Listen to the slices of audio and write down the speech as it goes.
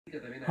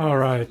All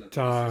right,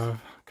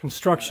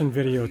 construction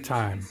video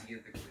time.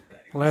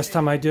 Last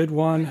time I did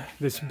one,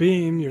 this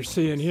beam you're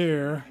seeing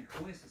here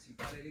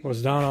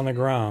was down on the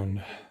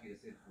ground.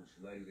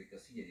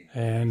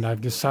 And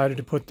I've decided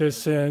to put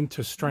this in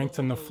to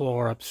strengthen the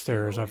floor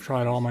upstairs. I've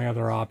tried all my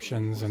other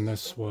options and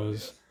this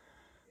was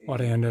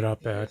what I ended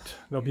up at.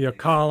 There'll be a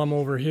column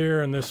over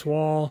here in this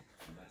wall,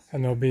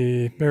 and they'll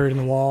be buried in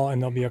the wall,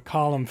 and there'll be a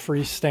column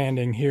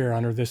freestanding here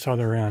under this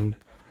other end.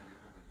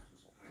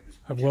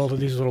 I've welded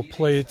these little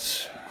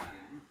plates,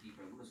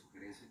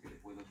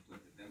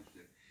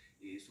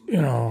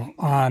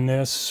 on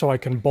this so I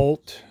can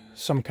bolt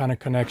some kind of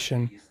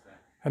connection,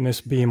 and this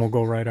beam will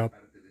go right up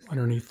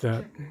underneath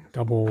that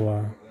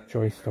double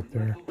joist up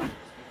there.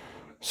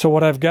 So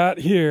what I've got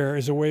here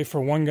is a way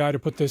for one guy to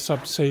put this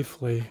up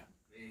safely.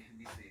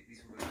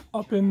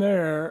 Up in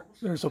there,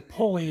 there's a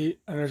pulley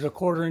and there's a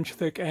 1/4 inch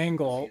thick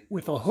angle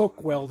with a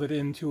hook welded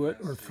into it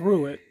or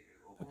through it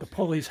that the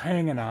pulley's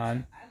hanging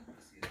on.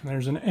 And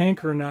there's an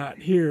anchor knot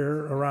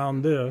here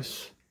around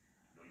this.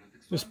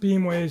 This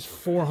beam weighs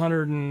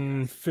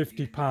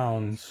 450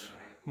 pounds,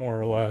 more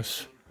or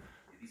less.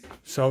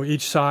 So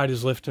each side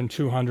is lifting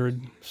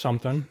 200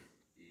 something.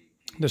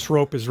 This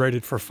rope is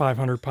rated for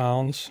 500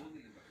 pounds.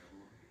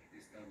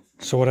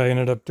 So what I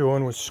ended up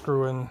doing was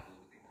screwing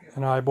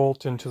an eye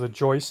bolt into the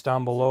joist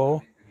down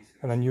below,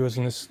 and then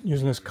using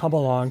this come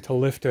along to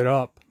lift it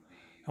up.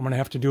 I'm going to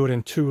have to do it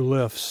in 2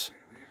 lifts.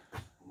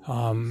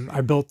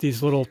 I built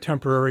these little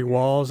temporary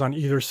walls on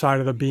either side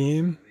of the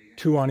beam,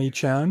 2 on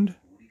each end,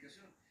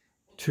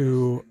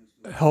 to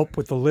help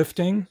with the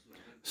lifting.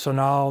 So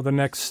now the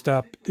next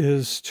step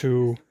is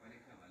to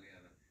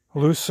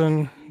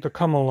loosen the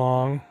come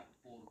along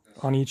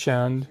on each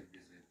end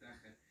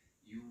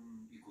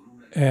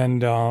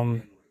and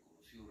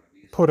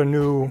put a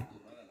new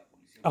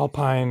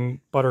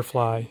alpine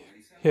butterfly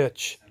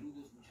hitch,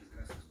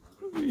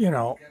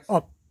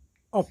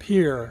 up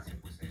here,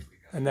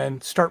 and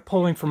then start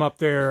pulling from up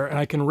there, and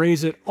I can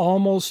raise it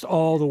almost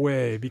all the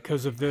way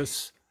because of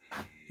this,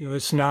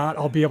 this knot.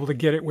 I'll be able to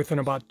get it within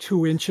about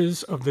 2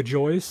 inches of the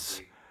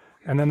joists,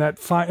 and then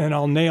and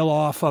I'll nail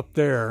off up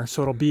there,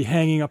 so it'll be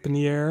hanging up in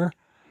the air.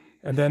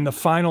 And then the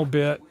final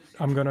bit,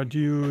 I'm going to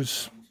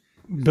use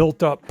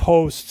built-up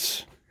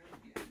posts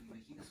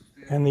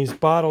and these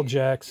bottle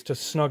jacks to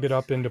snug it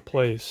up into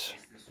place.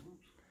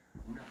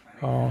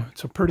 Oh,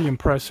 it's a pretty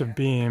impressive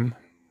beam.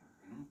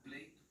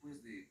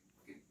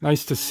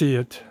 Nice to see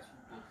it.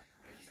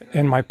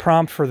 And my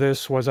prompt for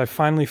this was I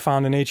finally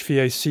found an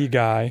HVAC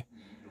guy.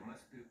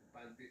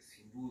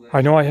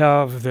 I know I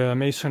have the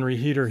masonry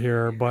heater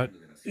here, but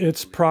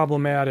it's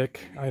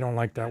problematic. I don't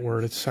like that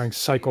word. It's like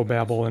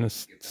psychobabble in a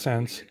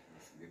sense.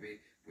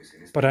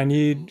 But I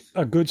need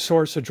a good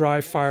source of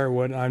dry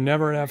firewood, and I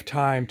never have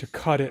time to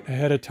cut it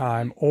ahead of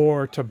time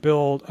or to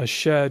build a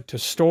shed to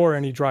store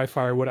any dry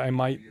firewood I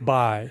might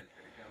buy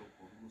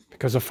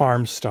because of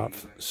farm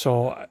stuff.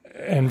 So,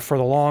 and for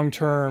the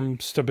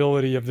long-term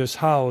stability of this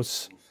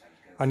house,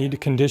 I need to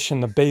condition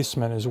the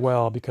basement as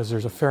well because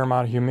there's a fair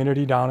amount of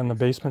humidity down in the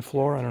basement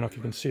floor. I don't know if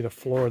you can see the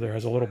floor there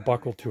has a little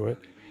buckle to it.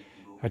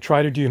 I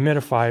try to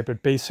dehumidify it,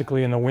 but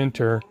basically in the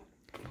winter,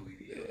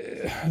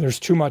 there's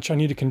too much. I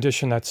need to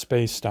condition that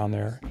space down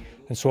there.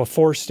 And so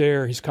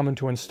he's coming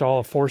to install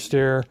a forced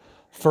air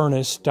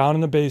furnace down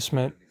in the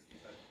basement.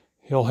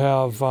 He'll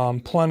have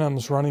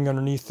plenums running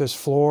underneath this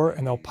floor,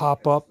 and they'll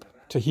pop up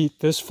to heat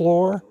this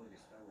floor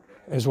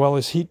as well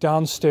as heat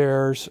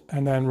downstairs.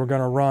 And then we're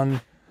going to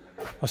run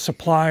a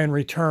supply and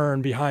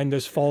return behind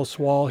this false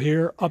wall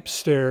here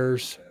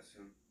upstairs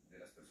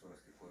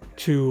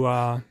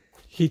to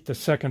heat the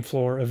second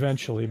floor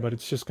eventually, but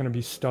it's just going to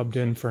be stubbed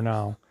in for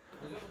now.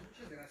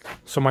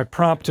 So my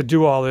prompt to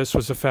do all this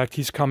was the fact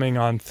he's coming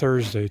on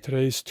Thursday.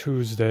 Today's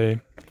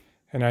Tuesday,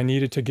 and I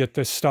needed to get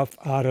this stuff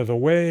out of the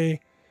way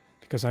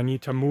because I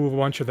need to move a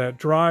bunch of that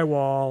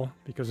drywall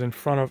because in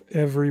front of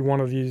every one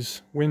of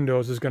these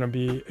windows is going to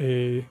be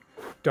a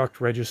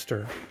duct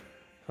register.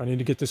 I need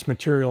to get this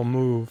material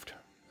moved.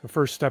 The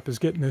first step is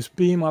getting this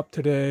beam up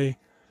today.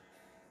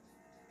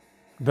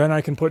 Then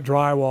I can put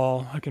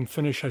drywall.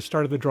 I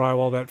started the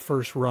drywall, that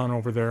first run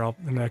over there.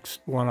 The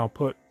next one I'll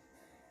put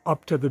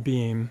up to the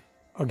beam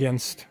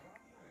against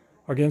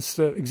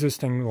the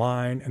existing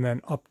line and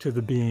then up to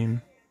the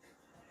beam.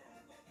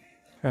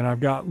 And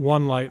I've got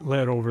one light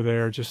lit over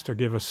there just to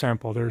give a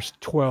sample. There's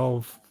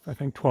 12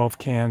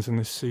 cans in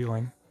this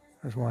ceiling.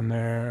 There's one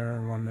there,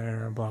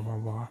 blah, blah,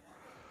 blah.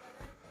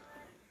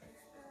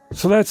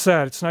 So that's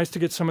that. It's nice to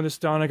get some of this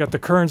done. I got the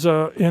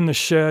Kernza in the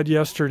shed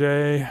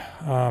yesterday.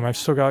 I've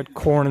still got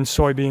corn and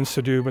soybeans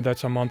to do, but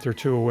that's a month or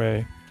 2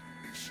 away.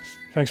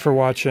 Thanks for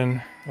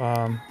watching.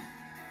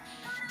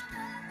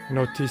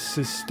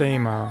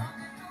 Notisistema,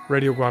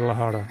 Radio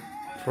Guadalajara,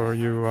 for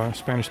you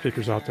Spanish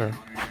speakers out there.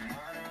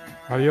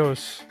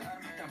 Adios,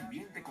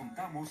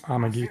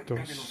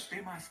 amiguitos.